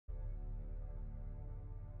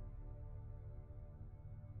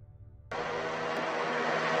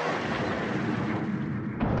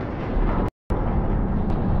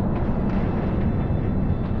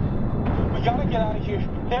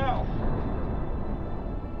Now!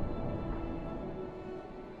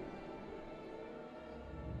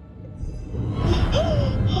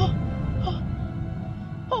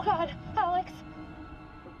 Oh God, Alex!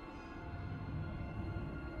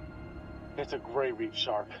 It's a gray reef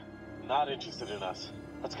shark. Not interested in us.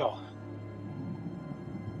 Let's go.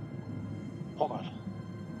 Hold on.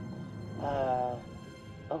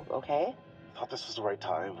 Oh, okay. Thought this was the right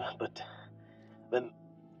time, but then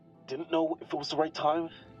didn't know if it was the right time.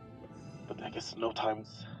 But I guess no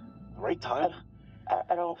time's the right time.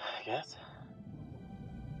 I don't... Yes?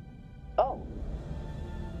 Oh.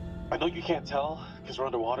 I know you can't tell because we're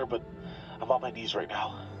underwater, but I'm on my knees right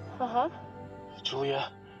now. Uh-huh. Julia,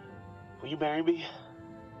 will you marry me?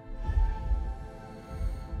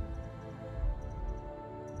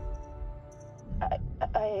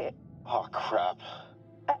 Oh, crap.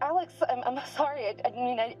 Alex, I'm sorry. I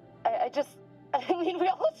mean, we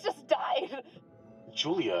almost just died.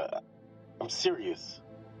 Julia, I'm serious.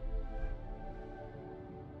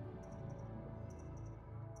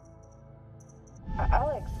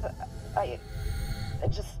 Alex, I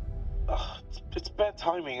just... It's bad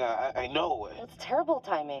timing, I know. It's terrible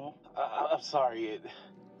timing. I'm sorry.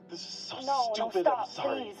 This is so stupid. No, stop, I'm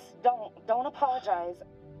sorry. please. Don't apologize.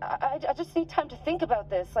 I just need time to think about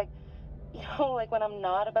this. Like, you know, like when I'm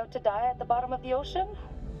not about to die at the bottom of the ocean.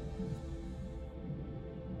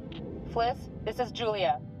 Fliss, this is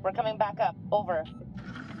Julia. We're coming back up. Over.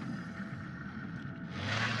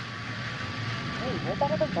 Hey, where'd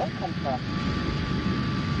that other boat come from?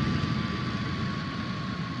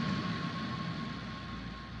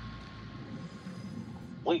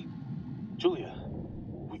 Wait, Julia,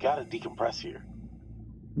 we gotta decompress here.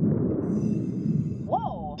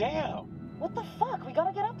 Whoa! Damn! What the fuck? We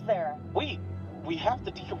gotta get up there. Wait, we have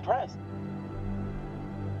to decompress.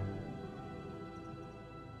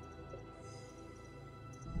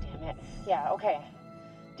 Damn it. Yeah, okay.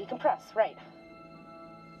 Decompress, right.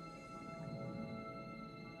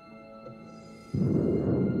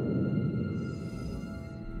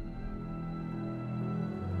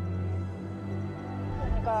 Oh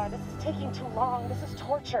my God, this is taking too long. This is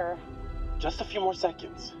torture. Just a few more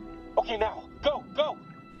seconds. Okay, now, go, go!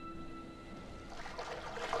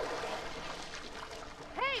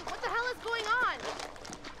 Hey, what the hell is going on?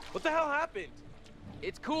 What the hell happened?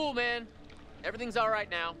 It's cool, man. Everything's all right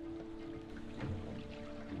now.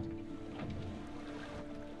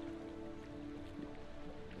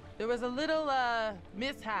 There was a little,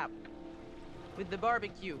 mishap with the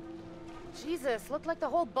barbecue. Jesus, looked like the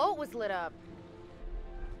whole boat was lit up.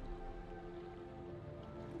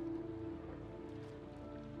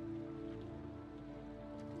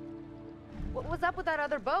 What was up with that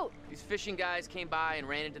other boat? These fishing guys came by and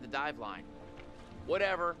ran into the dive line.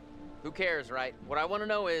 Whatever. Who cares, right? What I want to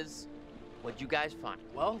know is, what'd you guys find?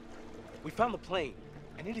 Well, we found the plane,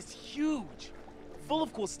 and it is huge, full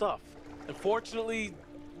of cool stuff. Unfortunately,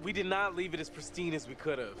 we did not leave it as pristine as we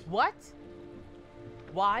could have. What?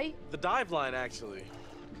 Why? The dive line, actually.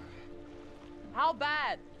 How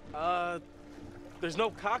bad? There's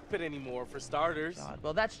no cockpit anymore, for starters. God,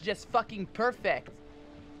 well, that's just fucking perfect.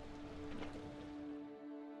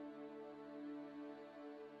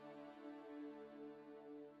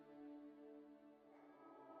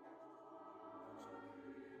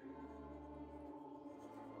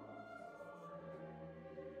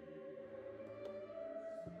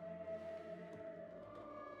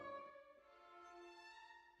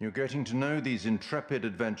 You're getting to know these intrepid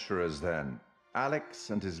adventurers then. Alex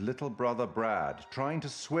and his little brother Brad, trying to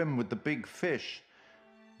swim with the big fish.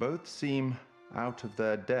 Both seem out of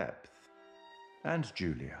their depth. And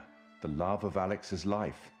Julia, the love of Alex's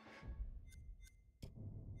life.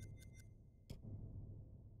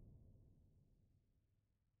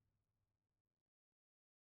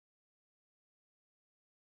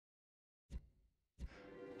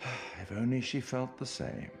 If only she felt the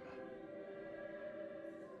same.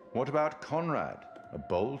 What about Conrad? A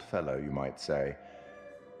bold fellow, you might say.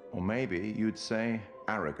 Or maybe you'd say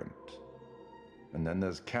arrogant. And then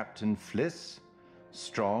there's Captain Fliss,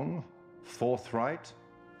 strong, forthright,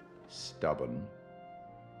 stubborn.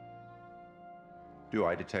 Do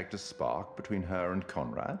I detect a spark between her and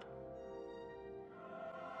Conrad?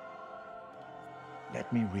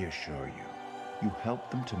 Let me reassure you. You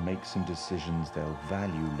help them to make some decisions they'll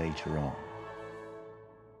value later on.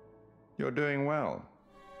 You're doing well.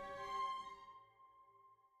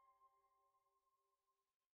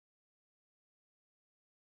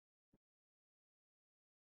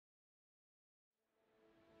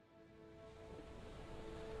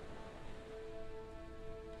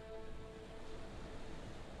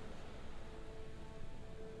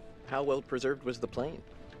 How well preserved was the plane?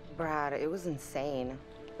 Brad, it was insane.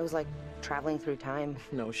 It was like traveling through time.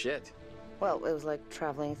 No shit. Well, it was like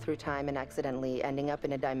traveling through time and accidentally ending up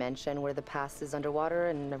in a dimension where the past is underwater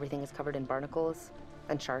and everything is covered in barnacles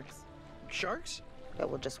and sharks. Sharks? Yeah,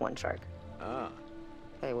 well, just one shark. Ah.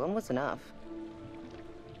 Hey, one was enough.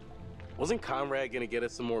 Wasn't Conrad gonna get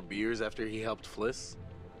us some more beers after he helped Fliss?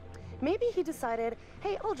 Maybe he decided,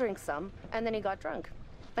 hey, I'll drink some, and then he got drunk.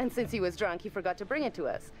 And since he was drunk, he forgot to bring it to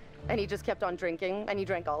us. And he just kept on drinking, and he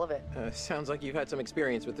drank all of it. Sounds like you've had some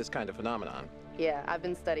experience with this kind of phenomenon. Yeah, I've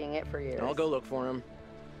been studying it for years. I'll go look for him.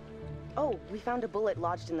 Oh, we found a bullet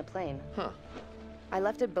lodged in the plane. Huh. I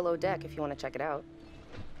left it below deck if you want to check it out.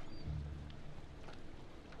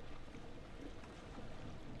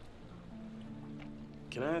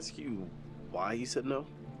 Can I ask you why you said no?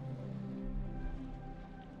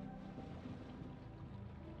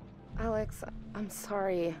 Alex, I'm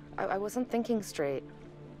sorry. I wasn't thinking straight.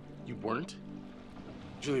 You weren't?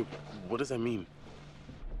 Julia, what does that mean?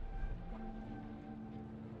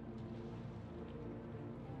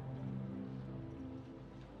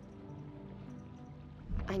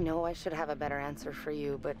 I know I should have a better answer for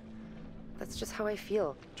you, but that's just how I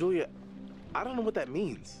feel. Julia, I don't know what that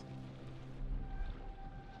means.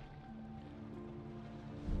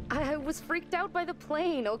 I was freaked out by the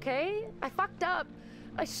plane, okay? I fucked up.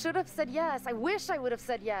 I should have said yes. I wish I would have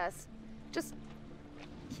said yes. Just,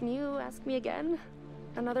 can you ask me again?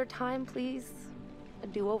 Another time, please? A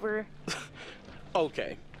do-over?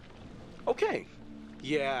 Okay. Okay.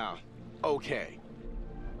 Yeah, okay.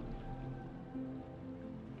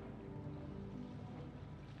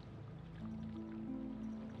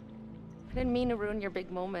 I didn't mean to ruin your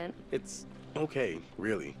big moment. It's okay,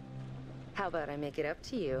 really. How about I make it up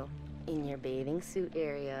to you in your bathing suit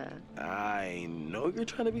area? I know you're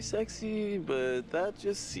trying to be sexy, but that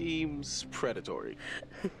just seems predatory.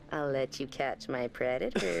 I'll let you catch my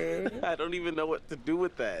predator. I don't even know what to do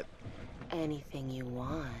with that. Anything you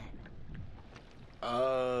want.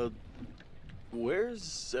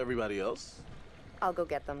 Where's everybody else? I'll go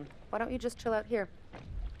get them. Why don't you just chill out here?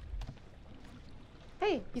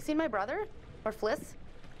 Hey, you seen my brother? Or Fliss?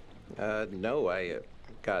 No, I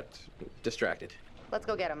got distracted. Let's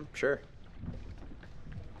go get him. Sure.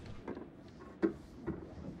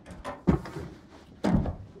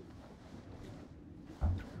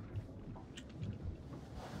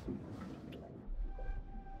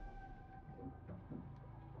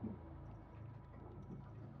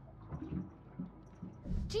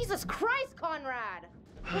 Jesus Christ, Conrad!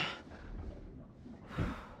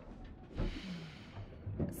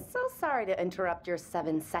 So sorry to interrupt your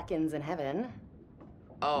 7 seconds in heaven.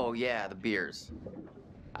 Oh, yeah, the beers.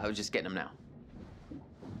 I was just getting them now.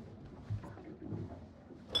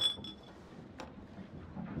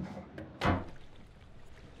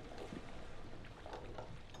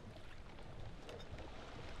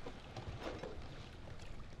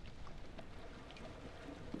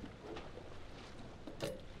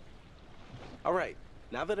 All right,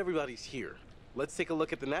 now that everybody's here, let's take a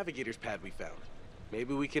look at the navigator's pad we found.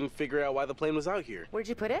 Maybe we can figure out why the plane was out here. Where'd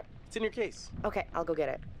you put it? It's in your case. Okay, I'll go get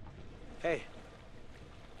it. Hey.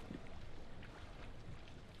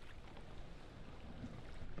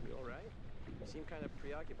 You all right? You seem kind of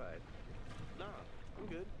preoccupied. Nah, I'm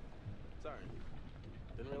good. Sorry.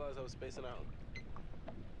 Didn't realize I was spacing out.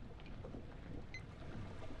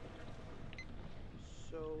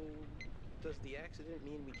 So, does the accident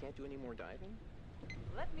mean we can't do any more diving?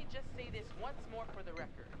 Let me just say this once more for the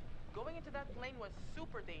record. Going into that plane was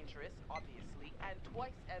super dangerous, obviously, and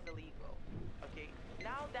twice as illegal. Okay,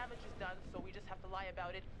 now damage is done, so we just have to lie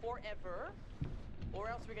about it forever, or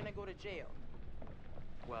else we're gonna go to jail.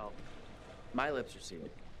 Well, my lips are sealed.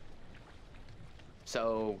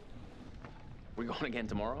 So, we're going again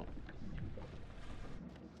tomorrow?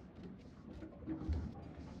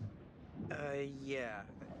 Yeah.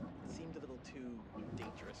 It seemed a little too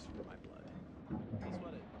dangerous for my blood. Don't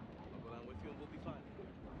sweat it. I'll go down with you and we'll be fine.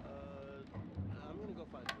 I'm gonna go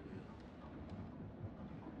find Julia.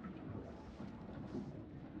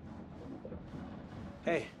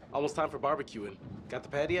 Hey, almost time for barbecuing. Got the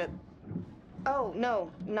pad yet? Oh,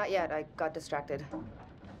 no, not yet. I got distracted.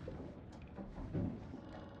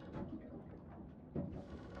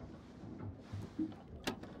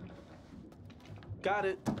 Got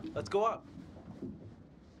it. Let's go up.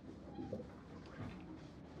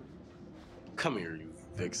 Come here, you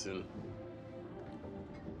vixen.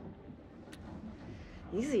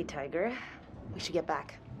 Easy, Tiger. We should get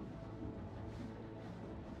back.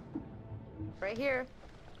 Right here.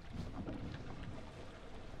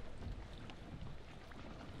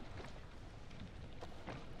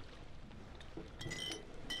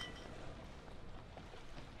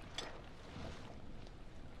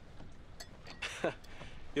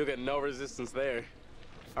 You'll get no resistance there.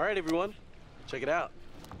 All right, everyone, check it out.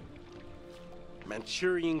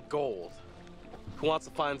 Manchurian gold. Who wants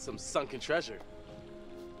to find some sunken treasure?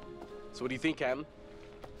 So what do you think, Captain?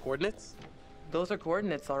 Coordinates? Those are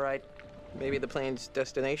coordinates, all right. Maybe the plane's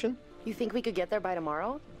destination? You think we could get there by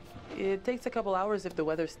tomorrow? It takes a couple hours if the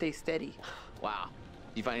weather stays steady. Wow.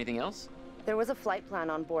 Did you find anything else? There was a flight plan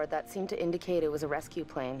on board that seemed to indicate it was a rescue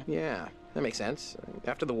plane. Yeah, that makes sense.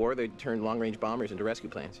 After the war, they turned long-range bombers into rescue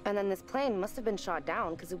planes. And then this plane must have been shot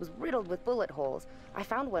down because it was riddled with bullet holes. I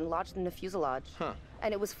found one lodged in the fuselage. Huh.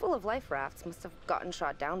 And it was full of life rafts. Must have gotten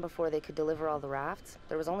shot down before they could deliver all the rafts.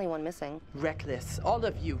 There was only one missing. Reckless, all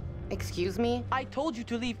of you. Excuse me? I told you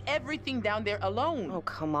to leave everything down there alone. Oh,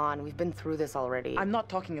 come on. We've been through this already. I'm not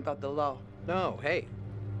talking about the law. No, hey,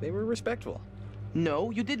 they were respectful.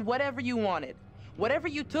 No, you did whatever you wanted. Whatever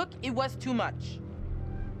you took, it was too much.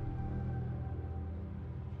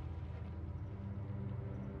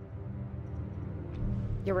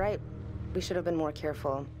 You're right. We should have been more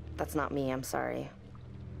careful. That's not me, I'm sorry.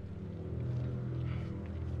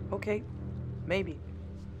 Okay, maybe.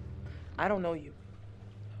 I don't know you.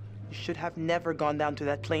 You should have never gone down to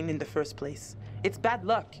that plane in the first place. It's bad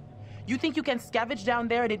luck. You think you can scavenge down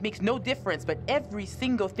there and it makes no difference, but every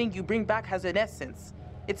single thing you bring back has an essence.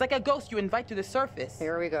 It's like a ghost you invite to the surface.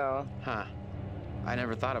 Here we go. Huh. I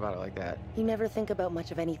never thought about it like that. You never think about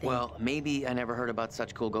much of anything. Well, maybe I never heard about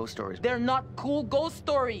such cool ghost stories. They're not cool ghost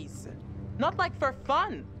stories. Not like for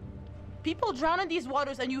fun. People drown in these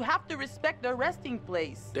waters and you have to respect their resting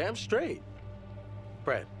place. Damn straight.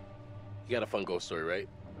 Brad, you got a fun ghost story, right?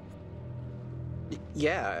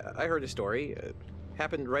 Yeah, I heard a story.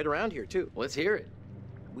 Happened right around here, too. Let's hear it.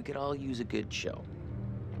 We could all use a good show.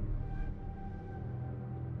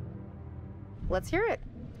 Let's hear it.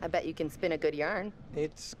 I bet you can spin a good yarn.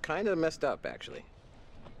 It's kind of messed up, actually.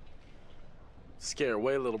 Scare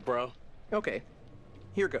away, little bro. Okay,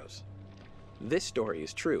 here goes. This story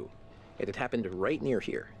is true. It had happened right near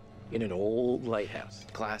here, in an old lighthouse.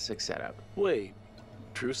 Classic setup. Wait,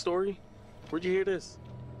 true story? Where'd you hear this?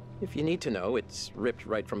 If you need to know, it's ripped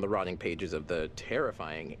right from the rotting pages of the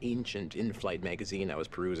terrifying, ancient in-flight magazine I was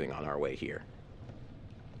perusing on our way here.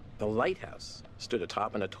 The lighthouse stood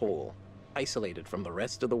atop an atoll, isolated from the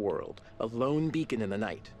rest of the world, a lone beacon in the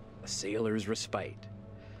night, a sailor's respite.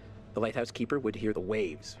 The lighthouse keeper would hear the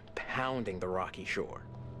waves pounding the rocky shore.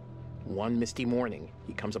 One misty morning,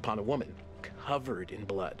 he comes upon a woman, covered in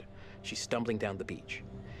blood. She's stumbling down the beach.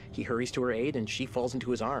 He hurries to her aid, and she falls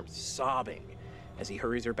into his arms, sobbing. As he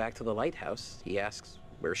hurries her back to the lighthouse, he asks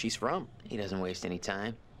where she's from. He doesn't waste any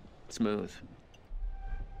time. Smooth.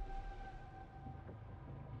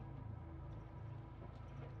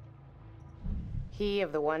 He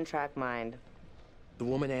of the one-track mind. The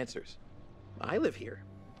woman answers, I live here,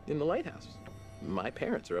 in the lighthouse. My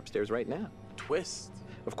parents are upstairs right now. Twist.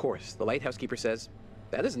 Of course, the lighthouse keeper says,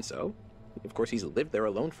 that isn't so. Of course, he's lived there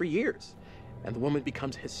alone for years. And the woman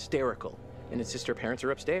becomes hysterical and insists her parents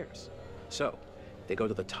are upstairs. So, they go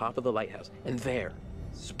to the top of the lighthouse, and there,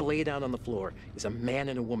 splayed out on the floor, is a man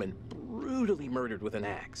and a woman brutally murdered with an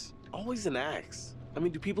axe. Always an axe. I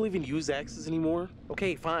mean, do people even use axes anymore?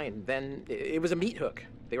 Okay, fine. Then it was a meat hook.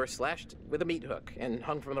 They were slashed with a meat hook and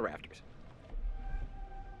hung from the rafters.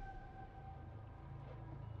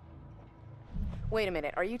 Wait a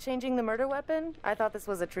minute, are you changing the murder weapon? I thought this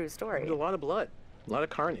was a true story. There's a lot of blood, a lot of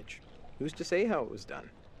carnage. Who's to say how it was done?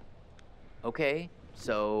 Okay,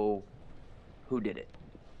 so who did it?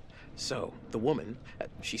 So, the woman,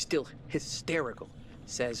 she's still hysterical,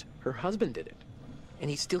 says her husband did it. And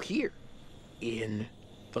he's still here, in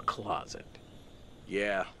the closet.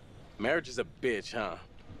 Yeah, marriage is a bitch, huh?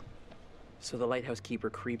 So the lighthouse keeper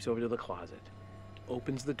creeps over to the closet,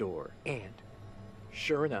 opens the door, and,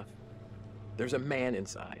 sure enough, there's a man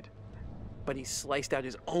inside. But he's sliced out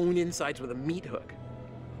his own insides with a meat hook.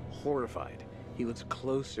 Horrified, he looks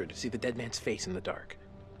closer to see the dead man's face in the dark.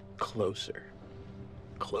 Closer.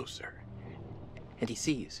 Closer. And he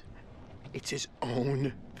sees it's his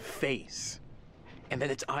own face. And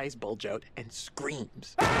then its eyes bulge out and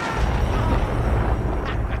screams.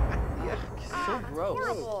 So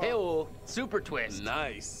gross. Hey-oh, super twist.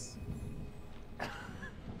 Nice.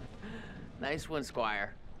 Nice one,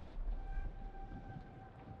 Squire.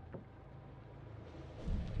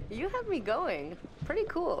 You have me going. Pretty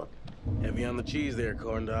cool. Heavy on the cheese there,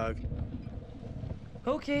 corn dog.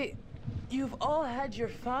 Okay, you've all had your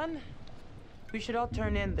fun. We should all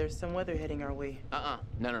turn in. There's some weather heading our way.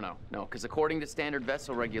 No, because according to standard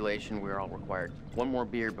vessel regulation, we're all required one more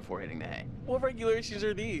beer before hitting the hay. What regulations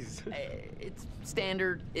are these? It's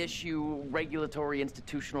standard issue regulatory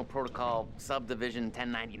institutional protocol subdivision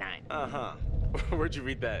 1099. Uh-huh. Where'd you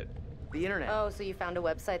read that? The internet. Oh, so you found a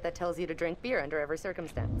website that tells you to drink beer under every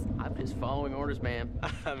circumstance. I'm just following orders, ma'am.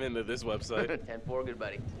 I'm into this website. 10-4, good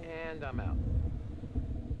buddy. And I'm out.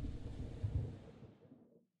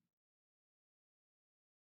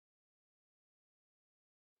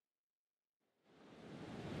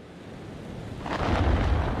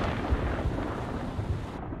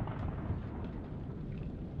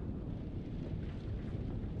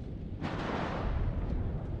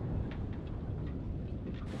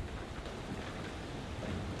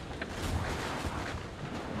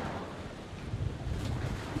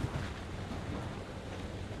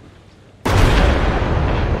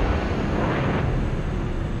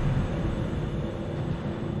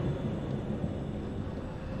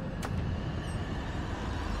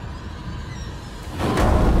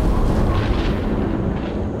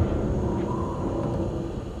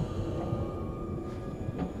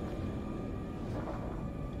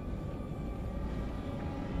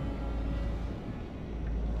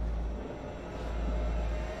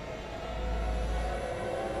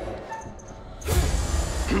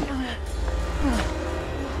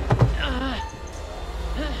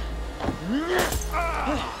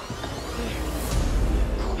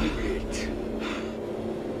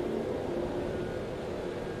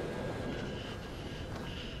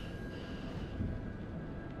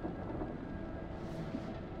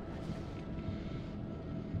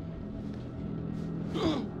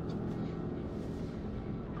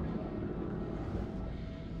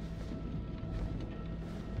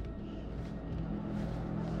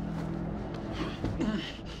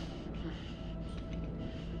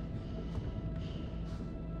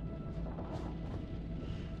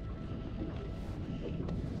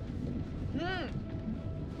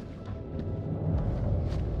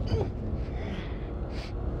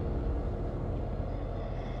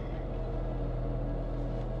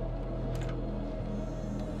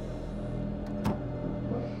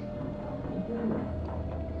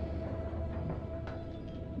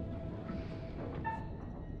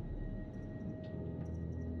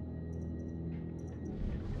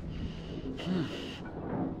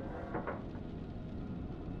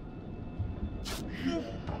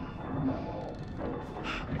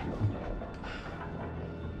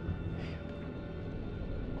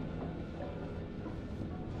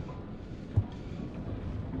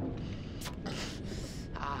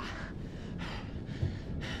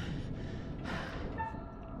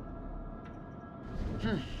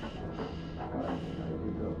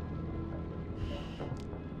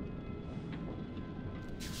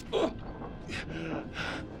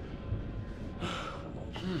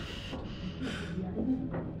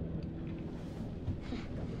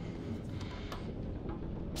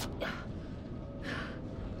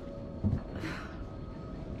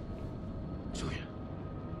 Julia,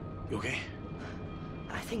 you okay?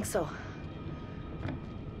 I think so.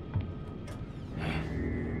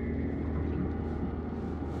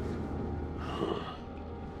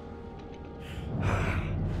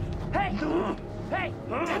 Hey! Hey!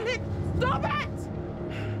 Damn it! Stop it!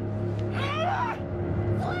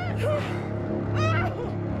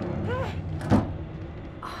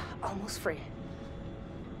 Almost free.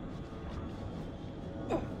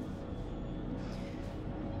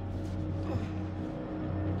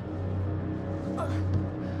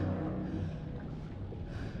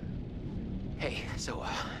 Hey, so,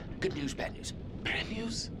 good news, bad news. Bad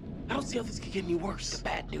news? I don't see how this could get any worse. The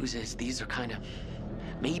bad news is these are kind of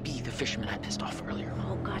maybe the fishermen I pissed off earlier.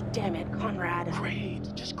 Oh, God damn it, Conrad.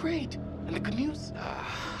 Great, just great. And the good news?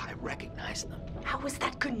 I recognize them. How is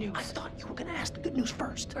that good news? I thought you were gonna ask the good news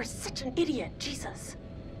first. You're such an idiot, Jesus.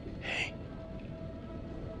 Hey,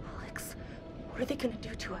 Alex, what are they gonna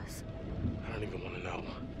do to us? I don't even want to know.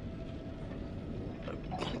 I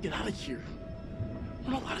want to get out of here.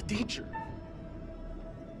 I'm in a lot of danger.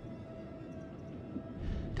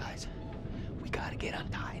 Guys, we gotta get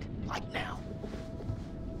untied. Like now.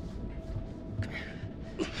 Come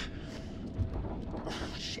here.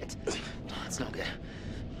 Shit. That's no good.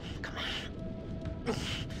 Come on.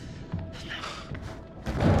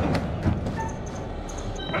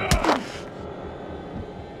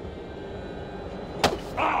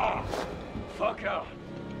 Fuck out.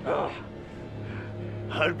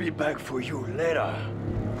 I'll be back for you later.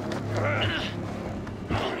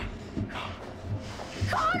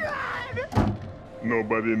 Conrad!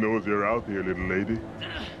 Nobody knows you're out here, little lady.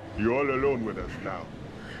 You're all alone with us now.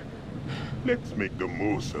 Let's make the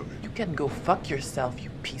most of it. You can go fuck yourself, you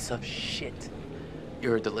piece of shit.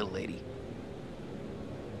 You're the little lady.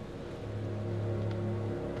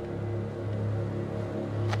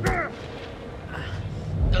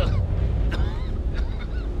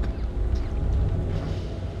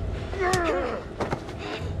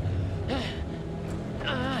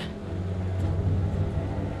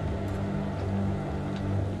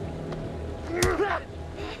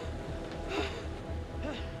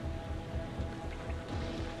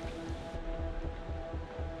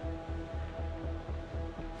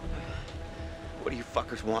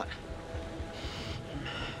 fuckers want.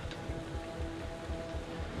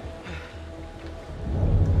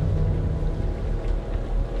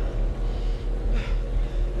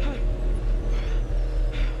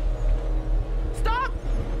 Stop!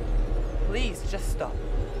 Please, just stop.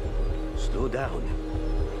 Slow down.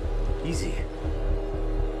 Easy.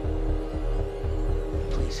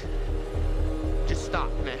 Please. Just stop,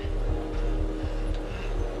 man.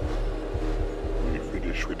 We'll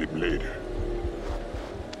finish with him later.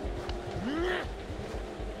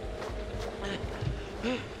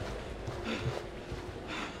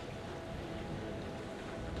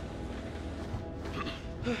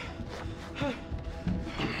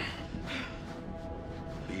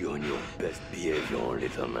 Be on your best behavior,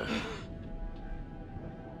 little man.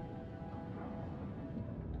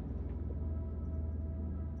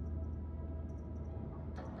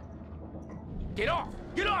 Get off!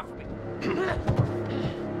 Get off me!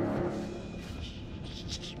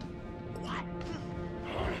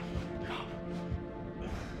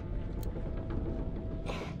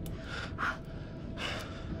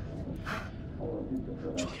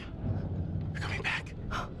 Julia, you're coming back.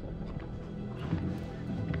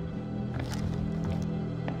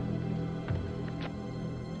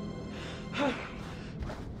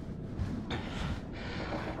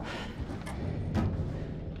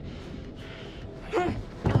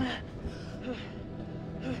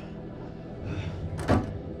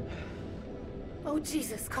 Oh,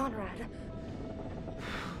 Jesus, Conrad.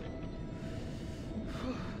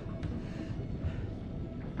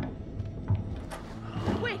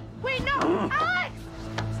 Wait, no! Alex!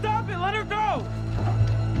 Stop it! Let her go!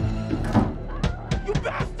 You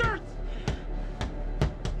bastards!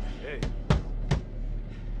 Hey.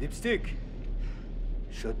 Dipstick.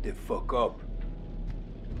 Shut the fuck up.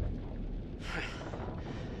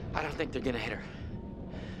 I don't think they're gonna hit her.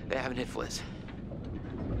 They haven't hit Fliss.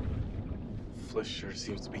 Fliss sure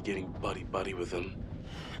seems to be getting buddy-buddy with him.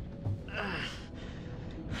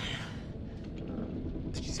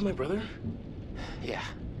 Did you see my brother? Yeah.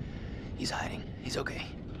 He's hiding. He's okay.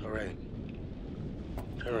 All right.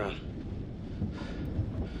 Turn around.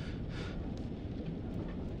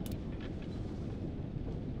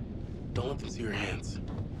 Don't let them see your hands.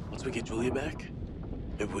 Once we get Julia back,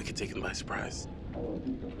 maybe we could take them by surprise.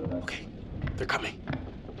 Okay, they're coming.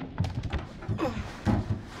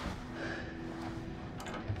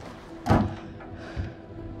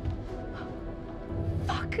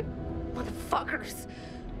 Fuck. Motherfuckers.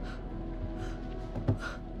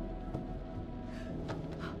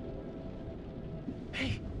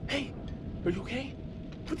 Hey, are you okay?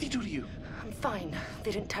 What did they do to you? I'm fine.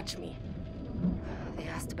 They didn't touch me. They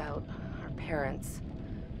asked about our parents.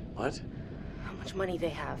 What? How much money they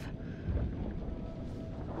have.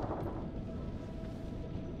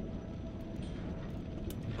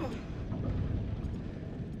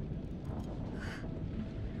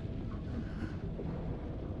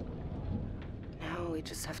 Now we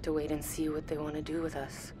just have to wait and see what they want to do with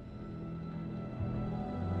us.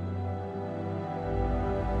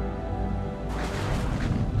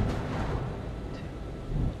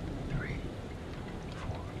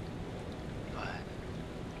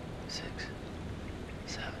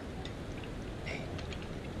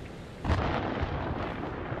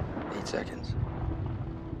 Seconds.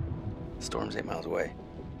 The storm's 8 miles away.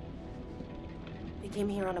 They came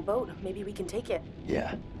here on a boat. Maybe we can take it.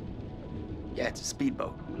 Yeah. Yeah, it's a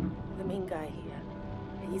speedboat. The main guy,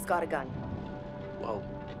 he's got a gun. Well,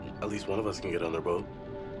 at least one of us can get on their boat.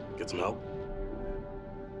 Get some help.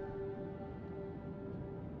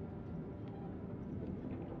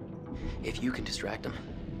 If you can distract them,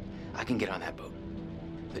 I can get on that boat.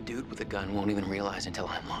 The dude with the gun won't even realize until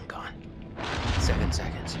I'm long gone. 7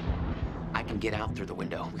 seconds. I can get out through the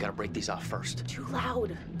window. We gotta break these off first. Too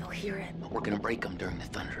loud. They'll hear it. We're gonna break them during the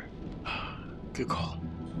thunder. Good call.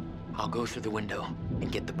 I'll go through the window and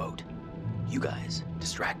get the boat. You guys,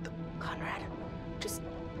 distract them. Conrad, just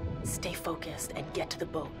stay focused and get to the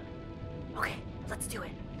boat. Okay, let's do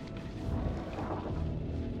it.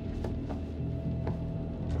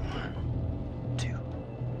 1, 2,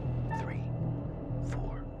 3,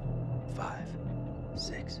 4, 5,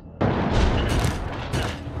 6.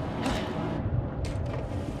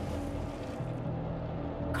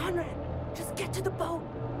 Conrad, just get to the boat.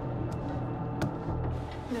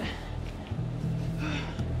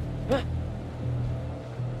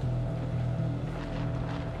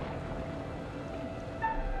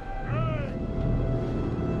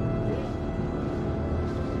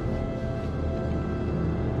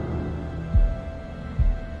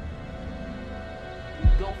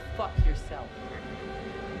 Go fuck yourself.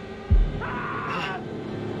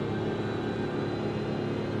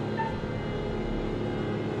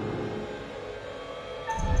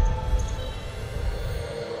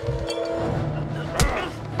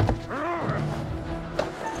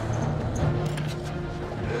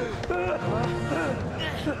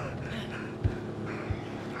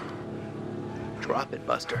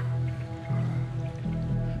 Buster.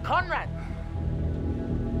 Conrad!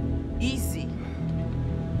 Easy.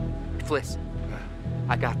 Fliss,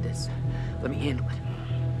 I got this. Let me handle it.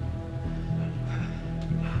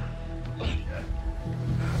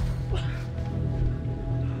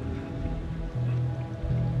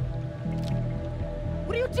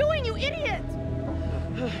 What are you doing, you idiot?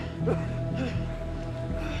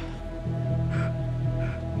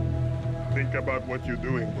 Think about what you're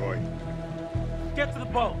doing, boy. Get to the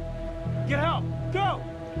boat. Get help. Go!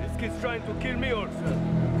 This kid's trying to kill me also.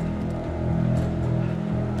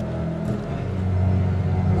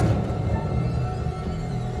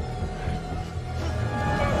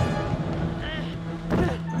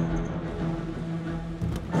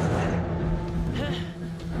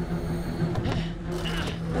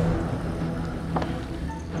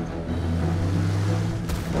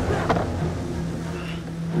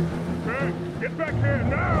 Get back here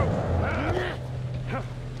now!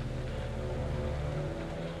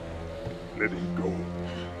 Let him go.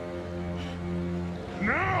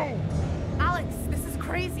 Now! Alex, this is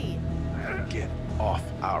crazy. Get off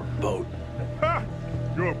our boat. Ha!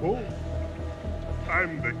 Your boat?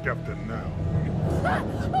 I'm the captain now.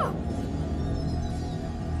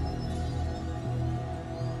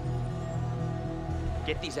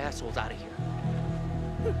 Get these assholes out of here.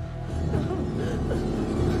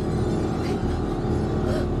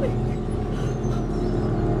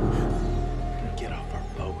 Get off our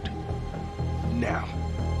boat. Now.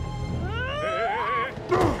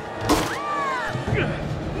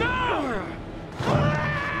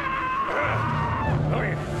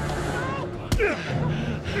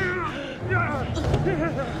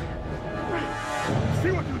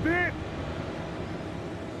 See what you did?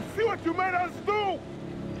 See what you made us do?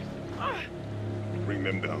 Bring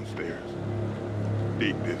them downstairs.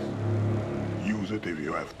 Take this. Use it if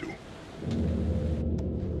you have to.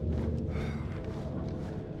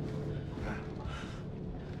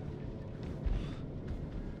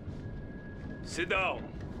 Sit down.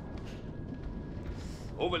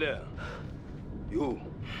 Over there. You,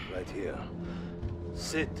 right here.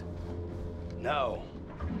 Sit. Now.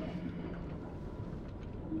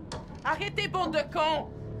 Arrêtez, bande de cons!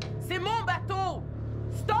 C'est mon bateau!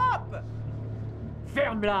 Stop!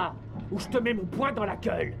 Ferme-la, ou je te mets mon poing dans la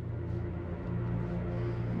gueule.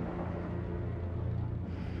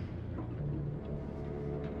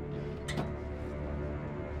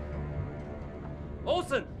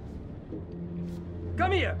 Olsen!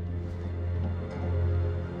 Come here!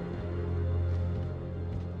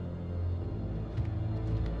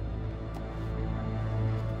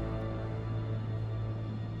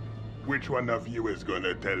 Which one of you is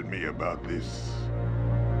gonna tell me about this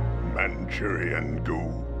Manchurian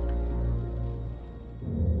goo?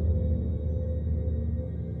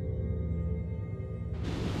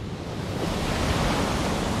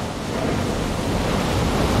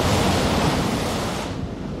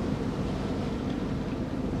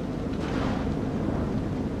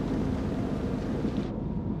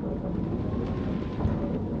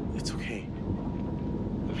 It's okay.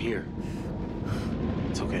 I'm here.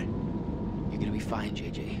 It's okay. You're gonna be fine,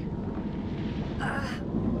 JJ.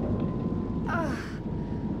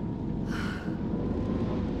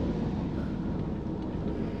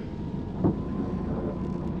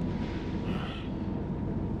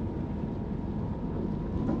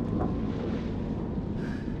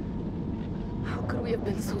 How could we have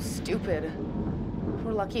been so stupid?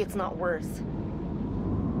 We're lucky it's not worse.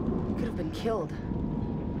 We could have been killed.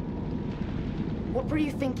 What were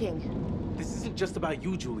you thinking? This isn't just about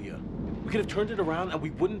you, Julia. We could have turned it around and we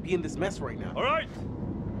wouldn't be in this mess right now. All right?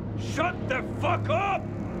 Shut the fuck up!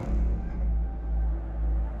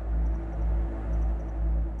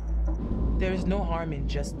 There is no harm in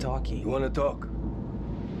just talking. You wanna talk?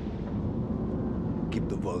 Keep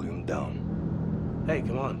the volume down. Hey,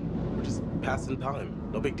 come on. We're just passing time.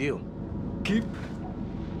 No big deal. Keep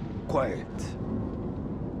quiet.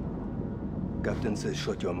 Captain says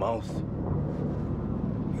shut your mouth.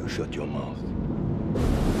 You shut your mouth.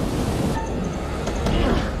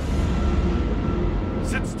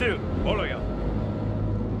 Sit still, all of you.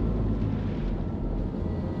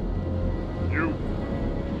 You,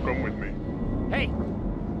 come with me. Hey,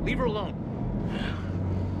 leave her alone.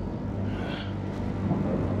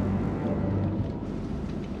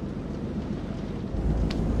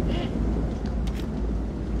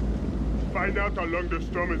 Find out how long the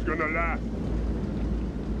storm is gonna last.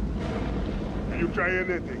 If you try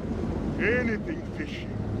anything fishy,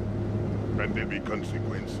 then there'll be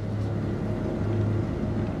consequences.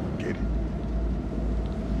 Get it?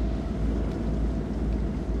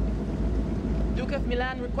 Duke of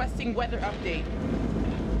Milan requesting weather update.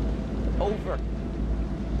 Over.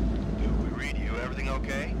 We read you. Everything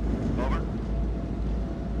okay? Over.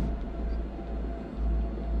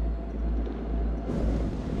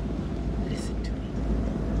 Listen to me.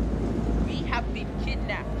 We have been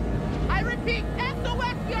kidnapped. I repeat,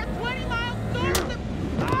 SOS, we are 20 miles north of...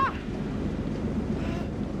 Ah!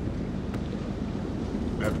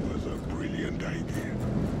 That was a brilliant idea.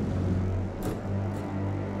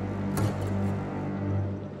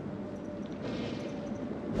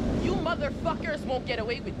 You motherfuckers won't get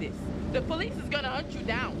away with this. The police is gonna hunt you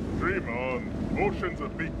down. Dream on. Ocean's a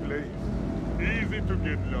big place. Easy to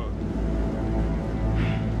get lost.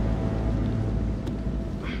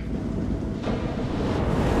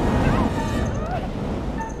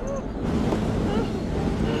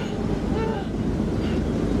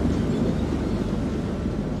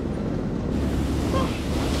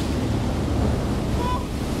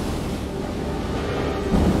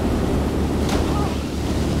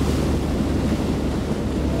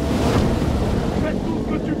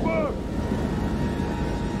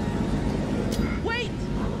 Wait!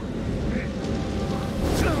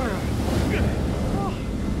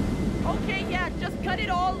 Okay, yeah, just cut it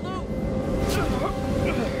all loose.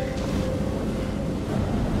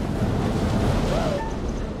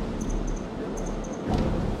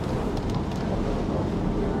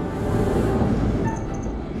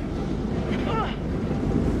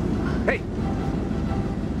 Hey!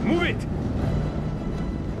 Move it!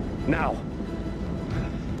 Now!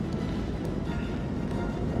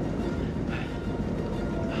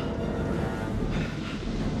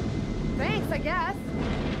 Thanks, I guess.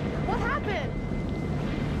 What happened?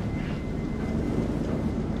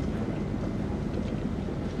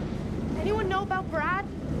 Anyone know about Brad?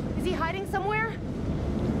 Is he hiding somewhere?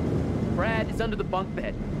 Brad is under the bunk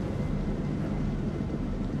bed.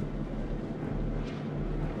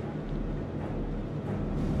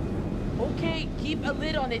 Okay, keep a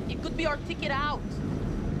lid on it. It could be our ticket out.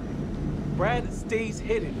 Brad stays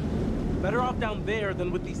hidden. Better off down there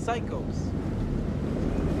than with these psychos.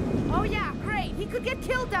 Oh yeah, great. He could get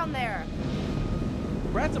killed down there.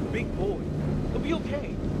 Brad's a big boy. He'll be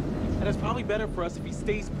okay. And it's probably better for us if he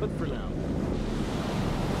stays put for now.